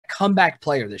comeback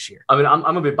player this year? I mean, I'm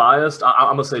going to be biased.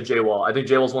 I'm going to say Jay Wall. I think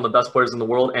Jay Wall's one of the best players in the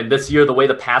world. And this year, the way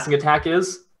the passing attack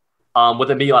is,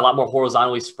 with it being a lot more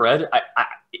horizontally spread,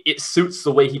 it suits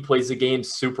the way he plays the game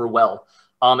super well.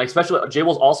 Especially, Jay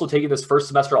Wall's also taking this first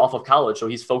semester off of college, so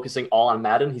he's focusing all on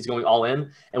Madden. He's going all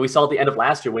in. And we saw at the end of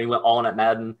last year when he went all in at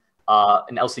Madden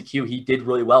in LCQ, he did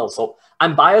really well. So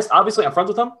I'm biased. Obviously, I'm friends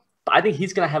with him, but I think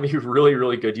he's going to have a really,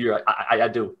 really good year. I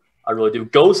do. I really do.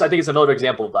 Ghost, I think, is another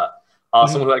example of that.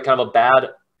 Someone who had kind of a bad,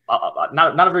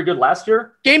 not a very good last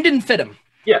year. Game didn't fit him.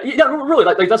 Yeah, really.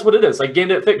 Like that's what it is. Like, game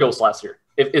didn't fit Ghost last year.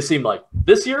 It seemed like.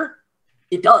 This year,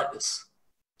 it does.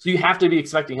 So you have to be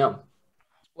expecting him.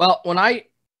 Well, when I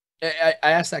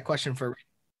asked that question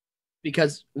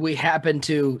because we happen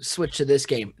to switch to this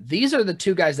game. These are the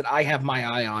two guys that I have my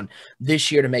eye on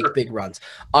this year to make big runs.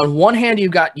 On one hand,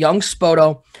 you've got young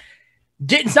Spoto.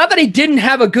 It's not that he didn't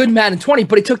have a good Madden 20,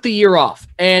 but he took the year off.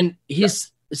 And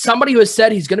he's somebody who has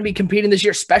said he's going to be competing this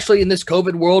year, especially in this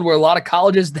COVID world where a lot of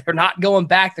colleges, they're not going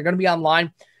back. They're going to be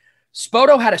online.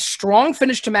 Spoto had a strong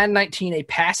finish to Madden 19, a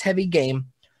pass-heavy game,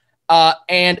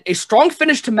 and a strong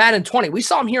finish to Madden 20. We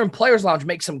saw him here in Players Lounge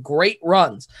make some great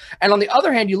runs. And on the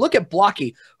other hand, you look at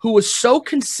Blocky, who was so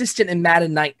consistent in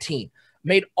Madden 19,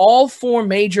 made all 4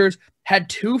 majors, had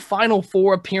 2 Final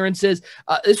Four appearances.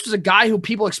 This was a guy who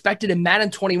people expected in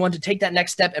Madden 21 to take that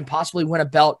next step and possibly win a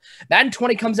belt. Madden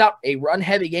 20 comes out, a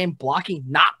run-heavy game. Blocky,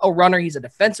 not a runner. He's a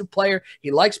defensive player.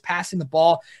 He likes passing the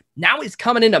ball. Now he's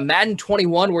coming into Madden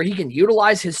 21 where he can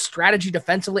utilize his strategy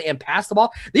defensively and pass the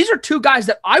ball. These are 2 guys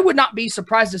that I would not be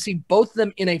surprised to see both of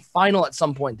them in a final at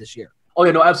some point this year. Oh,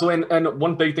 yeah, no, absolutely. And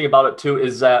one big thing about it, too,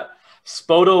 is that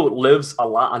Spoto lives a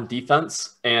lot on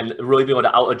defense and really being able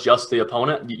to out-adjust the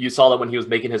opponent. You saw that when he was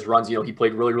making his runs. He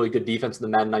played really, really good defense in the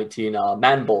Madden 19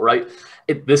 Madden Bowl, right?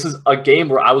 This is a game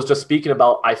where I was just speaking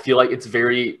about, I feel like it's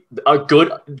good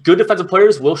defensive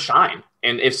players will shine.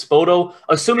 And if Spoto,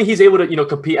 assuming he's able to,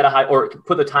 compete at a high or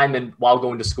put the time in while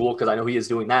going to school, because I know he is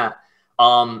doing that,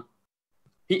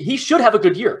 he should have a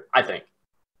good year, I think.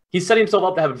 He's setting himself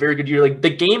up to have a very good year. Like,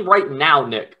 the game right now,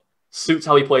 Nick, suits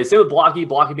how he plays. Same with Blocky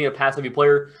being a pass-heavy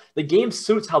player. The game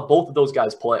suits how both of those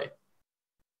guys play.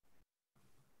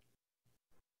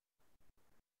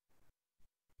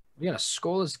 We got a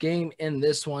scoreless game in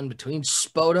this one between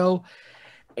Spoto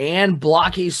and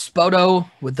Blocky. Spoto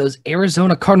with those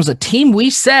Arizona Cardinals, a team we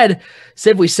said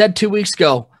 2 weeks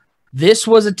ago, this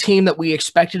was a team that we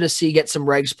expected to see get some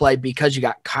regs play because you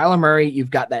got Kyler Murray,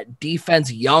 you've got that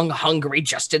defense, young, hungry,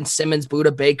 Justin Simmons,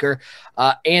 Buda Baker,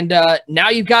 and now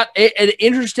you've got an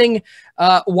interesting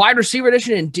wide receiver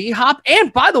addition in D-Hop.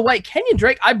 And by the way, Kenyon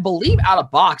Drake, I believe out of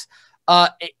box,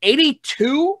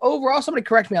 82 overall. Somebody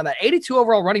correct me on that. 82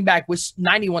 overall running back with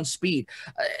 91 speed.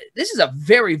 This is a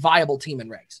very viable team in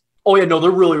regs. Oh, yeah, no, they're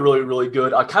really, really, really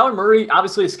good. Kyler Murray,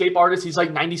 obviously escape artist. He's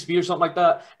like 90 speed or something like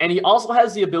that. And he also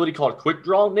has the ability called quick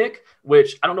draw, Nick,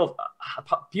 which I don't know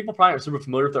if people probably aren't super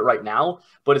familiar with it right now,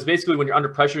 but it's basically when you're under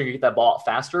pressure and you get that ball out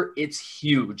faster, it's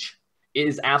huge. It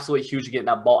is absolutely huge to get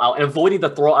that ball out and avoiding the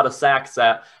throw out of sacks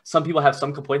that some people have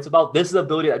some complaints about. This is the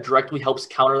ability that directly helps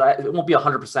counter that. It won't be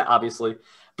 100%, obviously,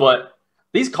 but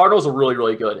these Cardinals are really,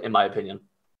 really good, in my opinion.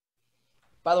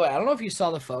 By the way, I don't know if you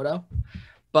saw the photo,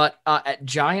 but at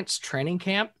Giants training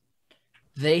camp,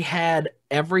 they had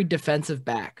every defensive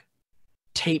back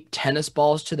tape tennis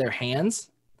balls to their hands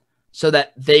so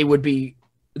that they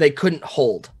couldn't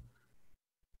hold.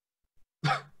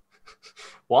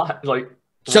 What?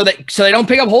 So they don't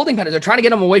pick up holding penalties. They're trying to get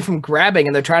them away from grabbing,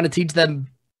 and they're trying to teach them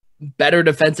better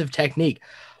defensive technique.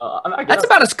 That's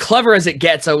about as clever as it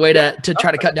gets, a way to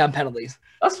try to cut down penalties.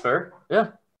 That's fair.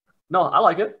 Yeah. No, I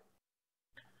like it.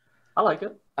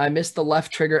 I missed the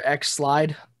left trigger X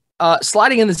slide.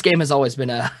 Sliding in this game has always been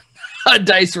a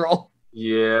dice roll.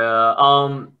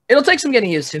 Yeah. It'll take some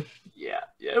getting used to. Yeah,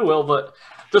 it will. But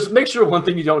just make sure one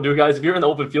thing you don't do, guys. If you're in the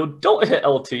open field, don't hit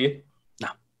LT.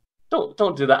 No.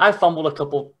 Don't do that. I fumbled a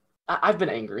couple. I've been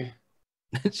angry.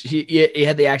 You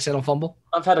had the accidental fumble?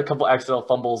 I've had a couple accidental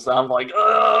fumbles. I'm like,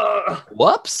 ugh.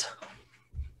 Whoops.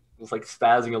 It's like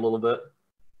spazzing a little bit.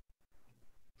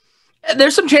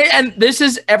 There's some change, and this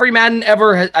is every Madden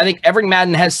ever. I think every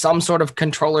Madden has some sort of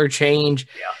controller change.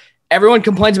 Yeah. Everyone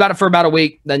complains about it for about a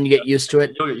week, then you get used to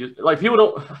it. Like,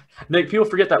 people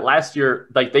forget that last year,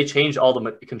 like, they changed all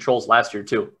the controls last year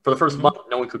too. For the first month,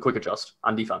 no one could quick adjust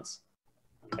on defense,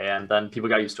 and then people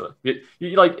got used to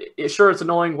it. Sure, it's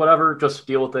annoying, whatever. Just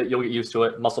deal with it. You'll get used to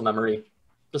it. Muscle memory.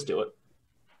 Just do it.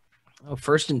 Oh,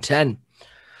 1st and 10.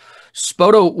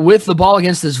 Spoto with the ball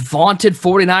against this vaunted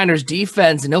 49ers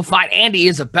defense, and he'll find Andy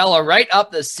Isabella right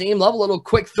up the seam. Love a little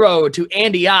quick throw to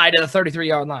Andy I to the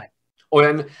 33-yard line. Oh,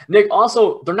 and Nick,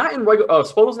 also, they're not in regular.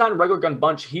 Spoto's not in regular gun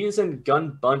bunch. He's in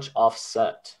gun bunch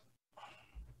offset.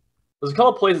 There's a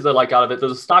couple of plays that I like out of it.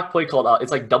 There's a stock play called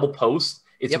it's like double post.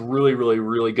 It's really, really,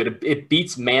 really good. It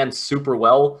beats man super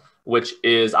well, which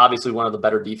is obviously one of the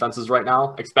better defenses right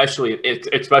now, especially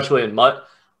in Mutt.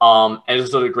 And it's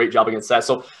just did a great job against that.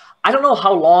 So I don't know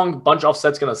how long bunch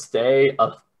offset's gonna stay.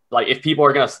 Like if people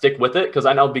are gonna stick with it, because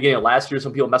I know beginning of last year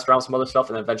some people messed around with some other stuff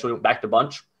and then eventually went back to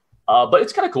bunch. But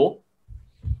it's kind of cool.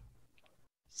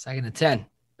 2nd and 10.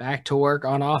 Back to work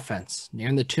on offense.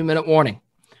 Nearing the 2-minute warning.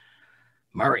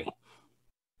 Murray.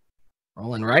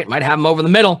 Rolling right. Might have him over the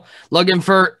middle. Looking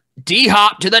for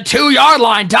D-Hop to the 2-yard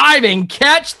line. Diving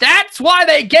catch. That's why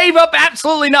they gave up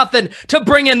absolutely nothing to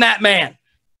bring in that man.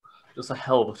 Just a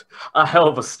hell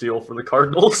of a steal for the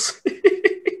Cardinals.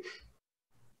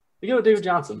 You go with David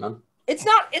Johnson, man. It's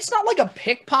not like a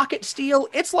pickpocket steal.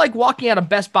 It's like walking out of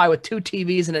Best Buy with 2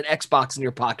 TVs and an Xbox in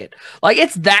your pocket. Like,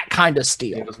 it's that kind of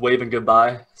steal. Yeah, just waving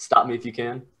goodbye. Stop me if you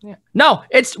can. Yeah. No,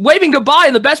 it's waving goodbye,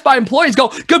 and the Best Buy employees go,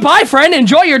 goodbye, friend.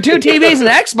 Enjoy your 2 TVs and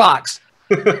an Xbox.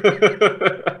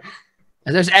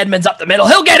 And there's Edmonds up the middle.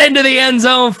 He'll get into the end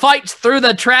zone, fights through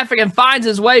the traffic, and finds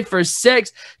his way for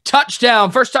 6.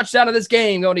 Touchdown. First touchdown of this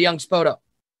game going to young Spoto.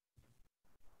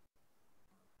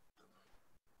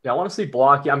 Yeah, I want to see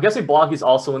Blocky. I'm guessing Blocky's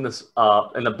also in this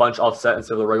in the bunch offset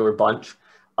instead of the regular bunch.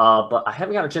 But I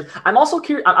haven't got a chance. I'm also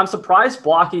curious. I'm surprised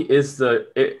Blocky is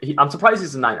I'm surprised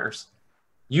he's the Niners.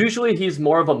 Usually he's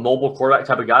more of a mobile quarterback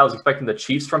type of guy. I was expecting the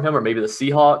Chiefs from him or maybe the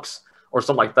Seahawks or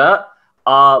something like that.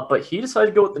 But he decided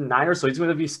to go with the Niners, so he's going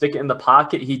to be sticking in the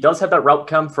pocket. He does have that route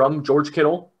come from George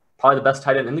Kittle, probably the best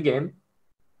tight end in the game.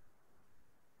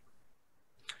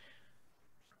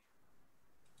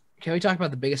 Can we talk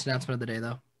about the biggest announcement of the day,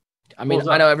 though? I mean,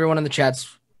 I know everyone in the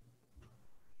chat's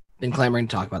been clamoring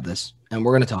to talk about this, and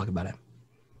we're going to talk about it.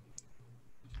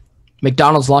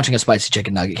 McDonald's launching a spicy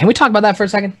chicken nugget. Can we talk about that for a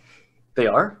second? They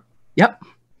are? Yep.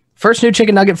 First new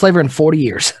chicken nugget flavor in 40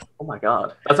 years. Oh, my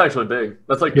God. That's actually big.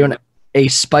 That's like doing a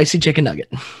spicy chicken nugget.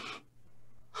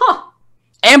 Huh.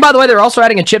 And by the way, they're also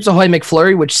adding a Chips Ahoy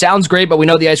McFlurry, which sounds great, but we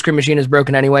know the ice cream machine is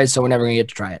broken anyway, so we're never going to get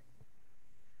to try it.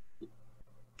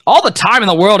 All the time in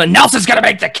the world, and Nelson's going to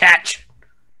make the catch.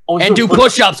 Oh, and do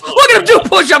push-ups. Look at him do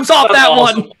push-ups off that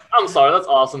awesome. one. I'm sorry, that's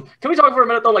awesome. Can we talk for a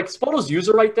minute, though? Like, Spoto's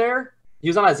user right there, he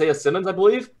was on Isaiah Simmons, I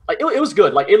believe. Like, it was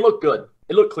good. Like, it looked good.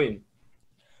 It looked clean.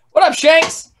 What up,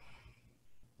 Shanks?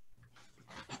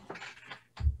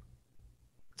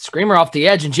 Screamer off the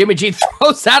edge, and Jimmy G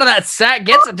throws out of that sack,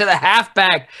 gets it to the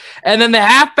halfback, and then the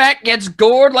halfback gets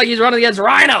gored like he's running against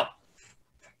Rhino.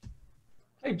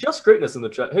 Hey, Just Greatness in the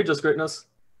chat. Hey, Just Greatness.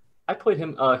 I played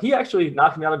him. He actually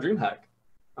knocked me out of DreamHack.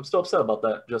 I'm still upset about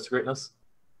that, Just Greatness.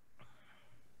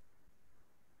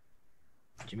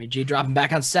 Jimmy G dropping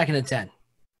back on 2nd and 10.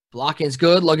 Blocking is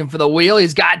good, looking for the wheel.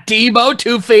 He's got Debo,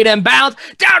 2 feet in bounds,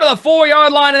 down to the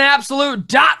 4-yard line, an absolute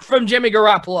dot from Jimmy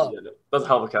Garoppolo. That's a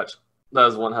hell of a catch. That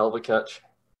is one hell of a catch.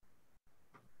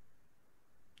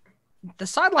 The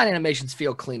sideline animations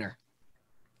feel cleaner.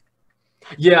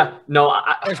 Yeah, no.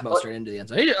 There's Mostert into the end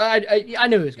zone. I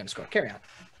knew he was going to score. Carry on.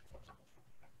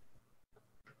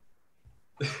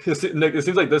 Nick, it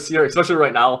seems like this year, especially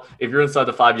right now, if you're inside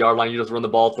the 5-yard line, you just run the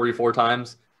ball 3-4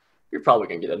 times, you're probably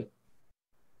going to get in.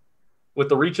 With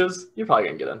the reaches, you're probably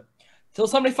going to get in. Until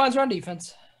somebody finds run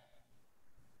defense.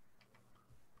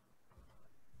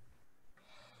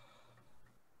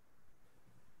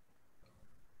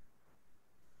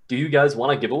 Do you guys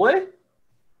want a giveaway?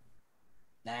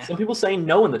 Nah. Some people saying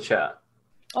no in the chat.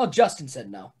 Oh, Justin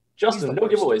said no. Justin, no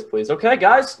giveaways, please. Okay,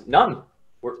 guys, none.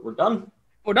 We're done.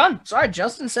 We're done. Sorry,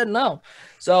 Justin said no.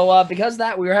 So because of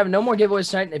that, we are having no more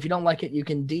giveaways tonight. And if you don't like it, you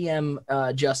can DM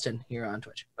Justin here on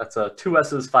Twitch. That's 2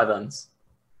 S's, 5 N's.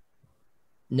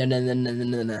 No.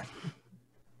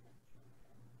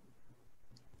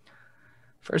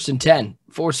 1st and 10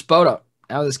 for Spoto.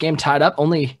 Now this game tied up.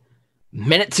 Only a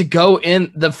minute to go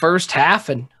in the first half,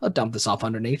 and I'll dump this off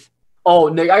underneath. Oh,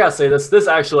 Nick, I gotta say this. This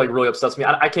actually really upsets me.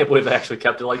 I can't believe they actually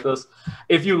kept it like this.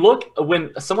 If you look,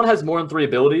 when someone has more than 3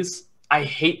 abilities, I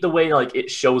hate the way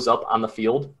it shows up on the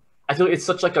field. I feel like it's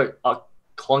such a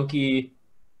clunky,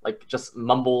 just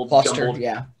mumbled, Clustered,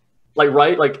 yeah.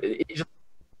 Right? It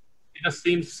just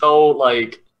seems so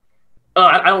I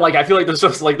don't like it. I feel like there's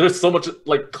just there's so much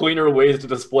cleaner ways to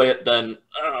display it than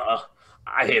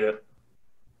I hate it.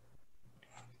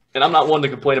 And I'm not one to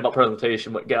complain about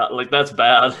presentation, but God, that's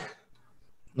bad.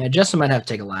 Yeah, Justin might have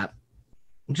to take a lap.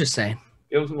 I'm just saying.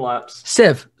 Give him some laps.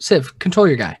 Civ, control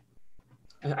your guy.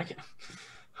 I can't.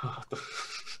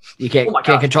 You can't Oh my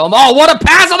can't gosh. control him. Oh, what a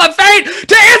pass on the fade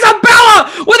to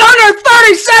Isabella with under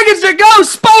 30 seconds to go.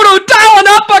 Spoto dialing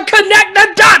up a connect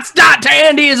the dots dot to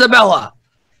Andy Isabella.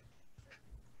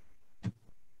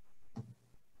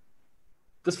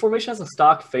 This formation has a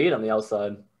stock fade on the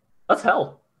outside. That's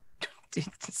hell.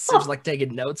 Seems like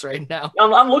taking notes right now.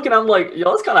 I'm looking. I'm like, yo,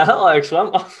 that's kind of hell.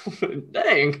 Actually,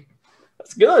 dang,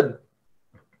 that's good.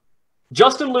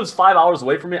 Justin lives 5 hours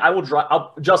away from me. I will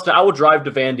drive. Justin, I will drive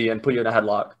to Vandy and put you in a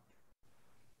headlock.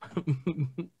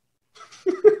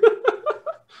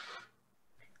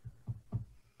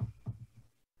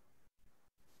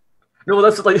 No,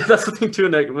 that's the thing too,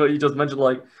 Nick. What you just mentioned,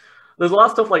 like, there's a lot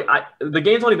of stuff. Like, the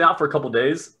game's only been out for a couple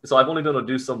days, so I've only been able to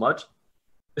do so much.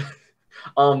 There's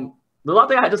a lot of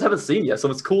things I just haven't seen yet,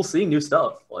 so it's cool seeing new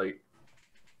stuff. Like,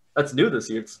 that's new this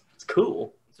year. It's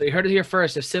cool. So you heard it here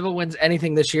first. If Sybil wins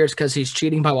anything this year, it's because he's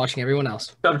cheating by watching everyone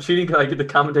else. I'm cheating because I get to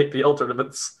commentate PL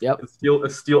tournaments. Yep.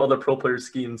 And steal other pro players'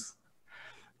 schemes.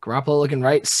 Garoppolo looking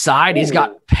right side. He's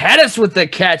got Pettis with the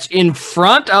catch in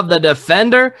front of the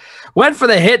defender. Went for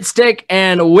the hit stick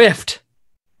and whiffed.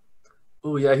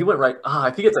 Oh, yeah, he went right.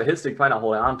 I think it's a hit stick. Probably not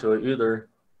holding on to it either.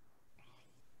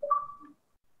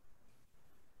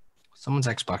 Someone's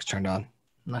Xbox turned on.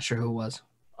 I'm not sure who it was.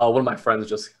 Oh, one of my friends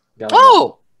just got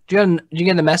Oh! Did you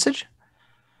get the message?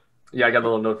 Yeah, I got a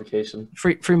little notification.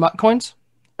 Free MUT coins?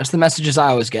 That's the messages I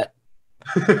always get.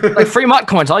 Like free MUT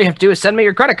coins. All you have to do is send me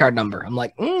your credit card number. I'm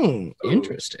like,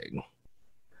 interesting.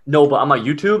 No, but on my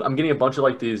YouTube, I'm getting a bunch of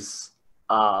like these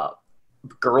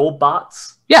girl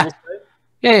bots. Yeah.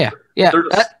 Yeah. They're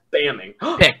just spamming.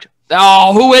 Picked.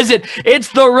 Oh, who is it? It's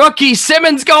the rookie.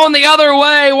 Simmons going the other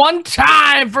way. One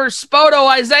time for Spoto.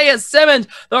 Isaiah Simmons,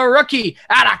 the rookie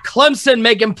out of Clemson,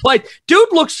 making plays. Dude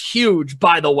looks huge,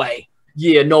 by the way.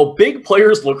 Yeah, no, big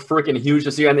players look freaking huge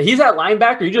this year. And he's at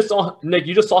linebacker. You just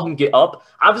saw him get up.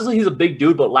 Obviously, he's a big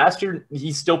dude, but last year,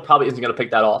 he still probably isn't going to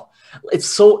pick that off.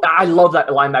 I love that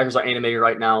linebackers are animated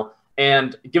right now.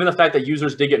 And given the fact that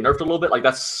users did get nerfed a little bit, like,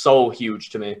 that's so huge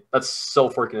to me. That's so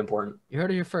freaking important. You heard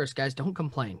it here first, guys. Don't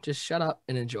complain. Just shut up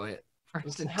and enjoy it.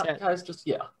 Guys, just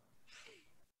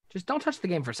don't touch the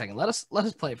game for a second. Let us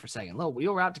play it for a second. Little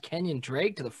wheel route to Kenyon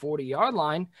Drake to the 40-yard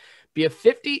line. Be a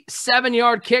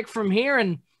 57-yard kick from here.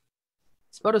 And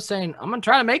Spoto's saying, I'm going to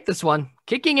try to make this one.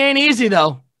 Kicking ain't easy,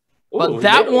 though. But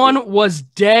that one was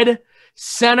dead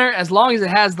center as long as it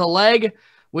has the leg,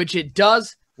 which it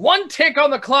does. One tick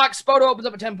on the clock. Spoto opens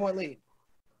up a 10-point lead.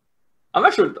 That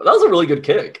was a really good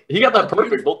kick. He got that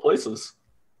perfect both places.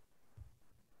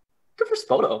 Good for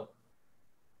Spoto.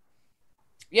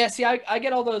 Yeah, see, I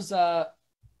get all those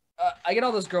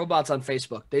girl bots on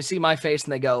Facebook. They see my face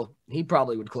and they go, he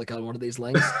probably would click on one of these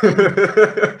links.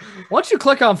 Once you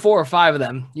click on 4 or 5 of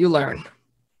them, you learn.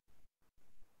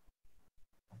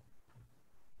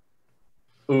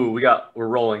 Ooh, we're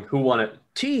rolling. Who won it?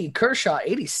 T. Kershaw,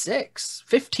 86.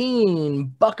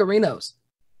 15 Buccarinos.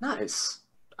 Nice.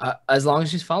 As long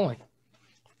as she's following.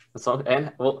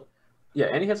 And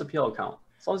he has a PL account.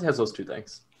 As long as he has those two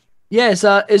things. Yes.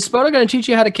 Is Spoto going to teach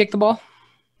you how to kick the ball?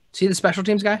 See the special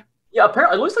teams guy? Yeah,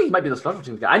 apparently it looks like he might be the special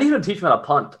teams guy. I need him to teach me how to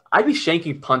punt. I'd be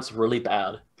shanking punts really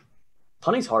bad.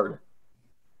 Punting's hard.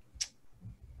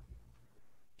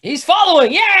 He's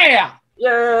following. Yeah.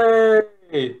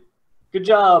 Yay! Good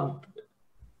job,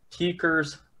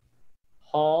 Keekers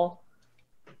Hall.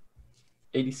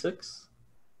 86.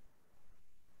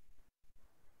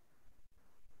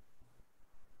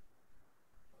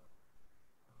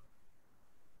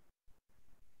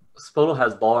 Spoto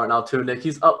has ball right now too, Nick.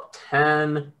 He's up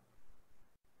 10.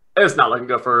 It's not looking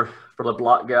good for the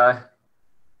block guy.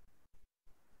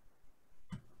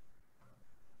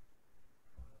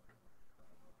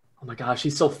 Oh my gosh,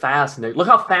 he's so fast, Nick. Look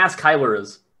how fast Kyler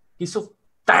is. He's so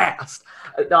fast.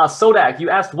 Sodak, you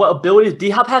asked what abilities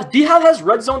D-Hop has. D-Hop has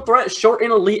red zone threat, short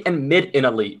in elite, and mid in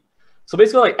elite. So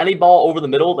basically, like any ball over the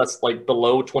middle that's like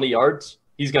below 20 yards,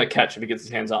 he's going to catch if he gets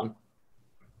his hands on.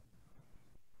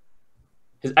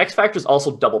 His X Factor is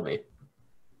also double me,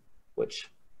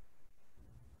 which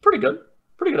pretty good.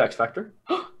 Pretty good X Factor.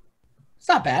 It's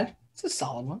not bad. It's a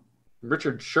solid one.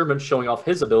 Richard Sherman showing off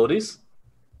his abilities.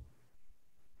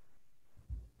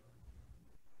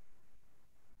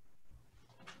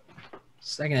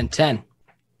 Second and 10.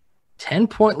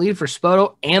 10-point lead for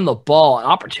Spoto and the ball. An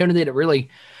opportunity to really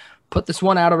put this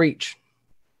one out of reach.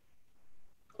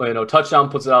 Well, touchdown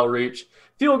puts it out of reach.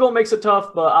 Field goal makes it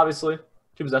tough, but obviously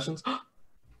 2 possessions.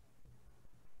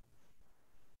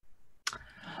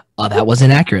 Oh, that was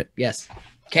inaccurate. Yes.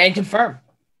 Can confirm.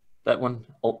 That one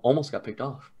almost got picked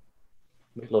off.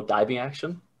 Make a little diving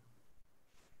action.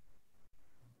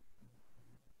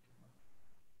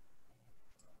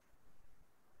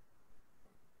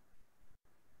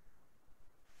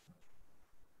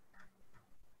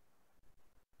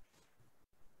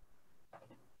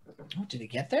 Oh, did he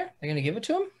get there? They're gonna give it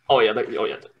to him? Oh yeah,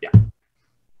 yeah.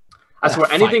 I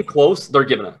swear, anything close, they're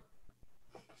giving it.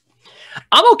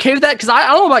 I'm okay with that because I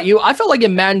don't know about you. I felt like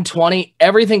in Madden 20,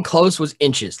 everything close was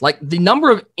inches. Like the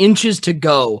number of inches to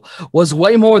go was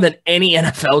way more than any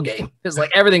NFL game. It's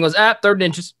like everything was at 3rd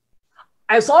inches.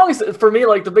 As long as, for me,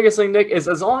 like the biggest thing, Nick, is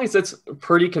as long as it's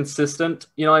pretty consistent.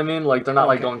 You know what I mean? Like they're not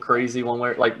like going crazy one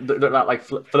way. Like they're not like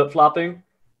flip flopping.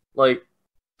 Like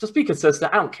just be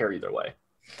consistent. I don't care either way.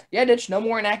 Yeah, Ditch. No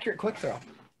more inaccurate quick throw.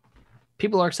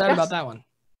 People are excited about that one.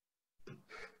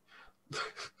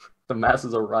 The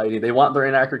masses are righty. They want their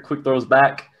inaccurate quick throws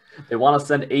back. They want to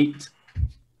send 8.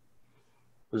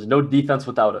 There's no defense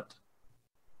without it.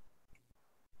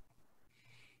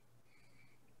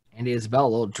 Andy Isabel, a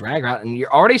little drag route, and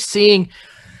you're already seeing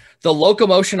the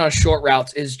locomotion on short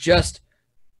routes is just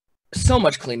so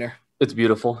much cleaner. It's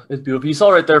beautiful. It's beautiful. You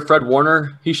saw right there, Fred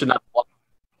Warner. He should not block